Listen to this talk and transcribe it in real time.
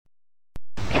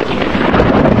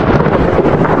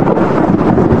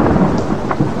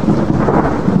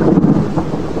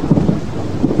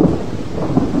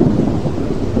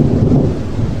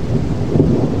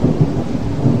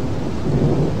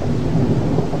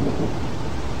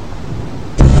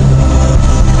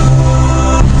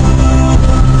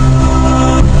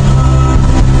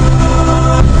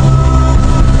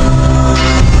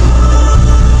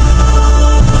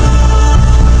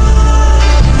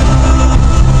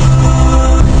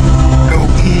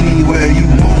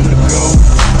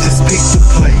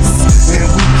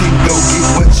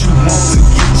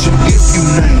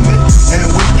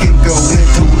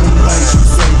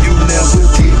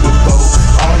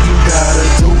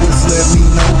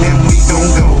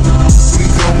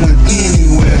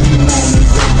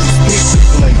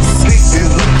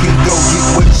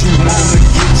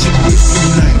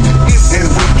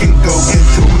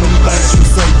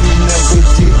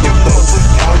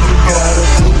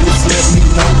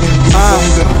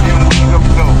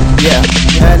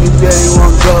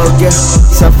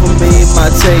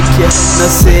take it. No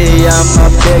say I'm a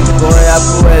big boy, I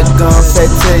boy gone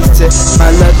fat taste it. My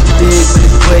love big but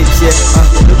it's great, yeah.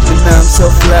 Looking I'm so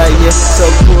fly, yeah. So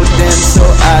cool, damn, so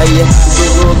high, yeah. The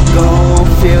road gon'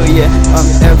 feel, yeah.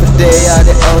 Every day I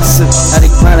did awesome. I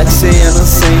did grind like say I don't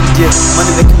sing, yeah.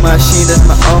 Money making machine, that's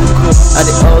my uncle. I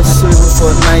did all swimming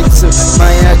for night too. My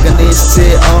agony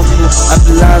stay humble. I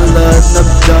be love, not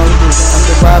the jungle. I'm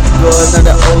the rap god, not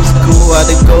the old school. I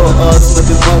did go out, not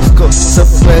the Moscow. So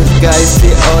fresh guy,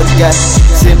 stay old guy.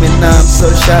 See me now, I'm so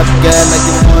sharp guy. Like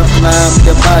you want fly, I'm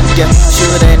the mad guy.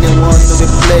 Shoot anyone, no be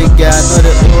play guy. Know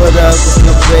the order, cause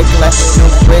no break like, no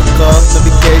break off, no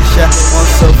be get shot. I'm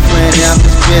so friendly, I'm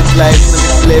the straight life. No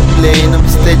be play, no be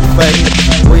stage fight.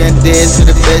 We ain't days to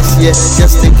the best, yeah.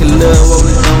 Just think a little what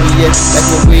we know, yeah. Like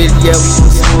a weed, yeah, we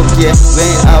gon' smoke, yeah. We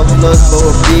ain't outlaws, but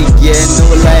we're big, yeah. No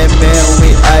lie, man, we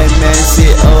eye, man. See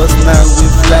us now, we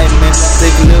fly, man.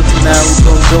 Take a look now, we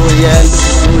gon' go, yeah.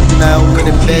 Look good now, we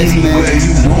the best, man. Anywhere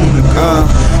you wanna go,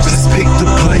 just pick the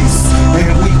place,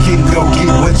 and we can go get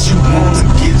what you want to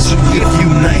get you if you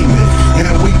name it.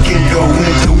 And we can go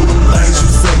and do the things you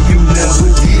say you never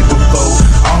did before.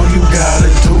 All you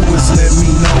gotta do is let me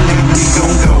know, and we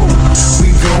gon' go. We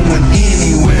going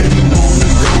anywhere you wanna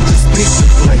go, just pick the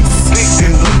place,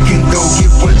 and we can go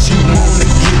get what you wanna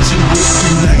get you if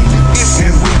you name it.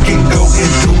 And we can go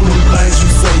and do the things you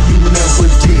say you never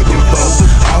did before.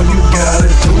 All you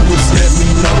gotta do is let me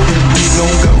know, and we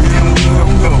gon' go. And we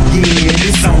gon' go. Yeah,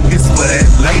 this song is for that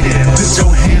lady. Put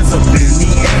your hands up in the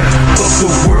air. Fuck the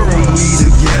world, we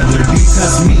together.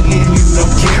 Because me and you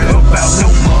don't care about no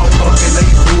motherfucking they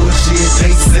bullshit.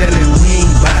 They selling, we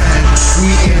ain't buying. We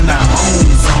in our own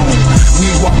zone. We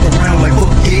walk around like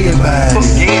fuck everybody.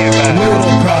 We're no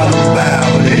problem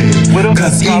about it.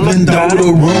 Cause even though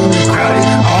the room crowded,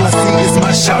 all I see is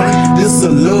my shawty. This a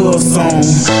love song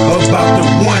about the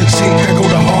one chick I go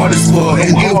the hardest for.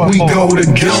 And if we go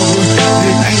together,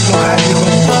 then ain't nobody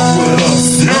gonna